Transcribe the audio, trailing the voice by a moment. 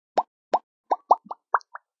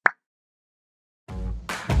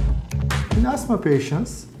In asthma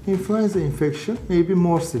patients, influenza infection may be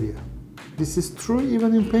more severe. This is true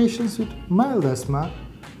even in patients with mild asthma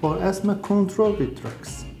or asthma control with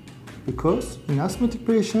drugs. Because in asthmatic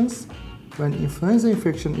patients, when influenza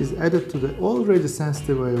infection is added to the already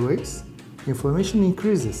sensitive airways, inflammation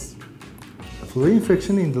increases. Flu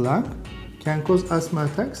infection in the lung can cause asthma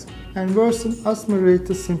attacks and worsen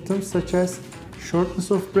asthma-related symptoms such as shortness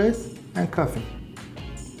of breath and coughing.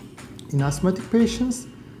 In asthmatic patients,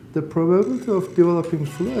 the probability of developing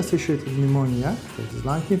flu-associated pneumonia, that is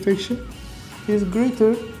lung infection, is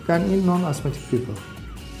greater than in non-asthmatic people.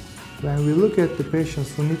 When we look at the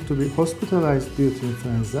patients who need to be hospitalized due to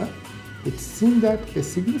influenza, it's seen that a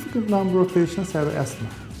significant number of patients have asthma.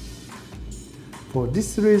 For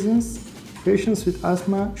these reasons, patients with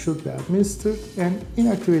asthma should be administered an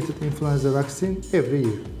inactivated influenza vaccine every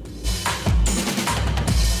year.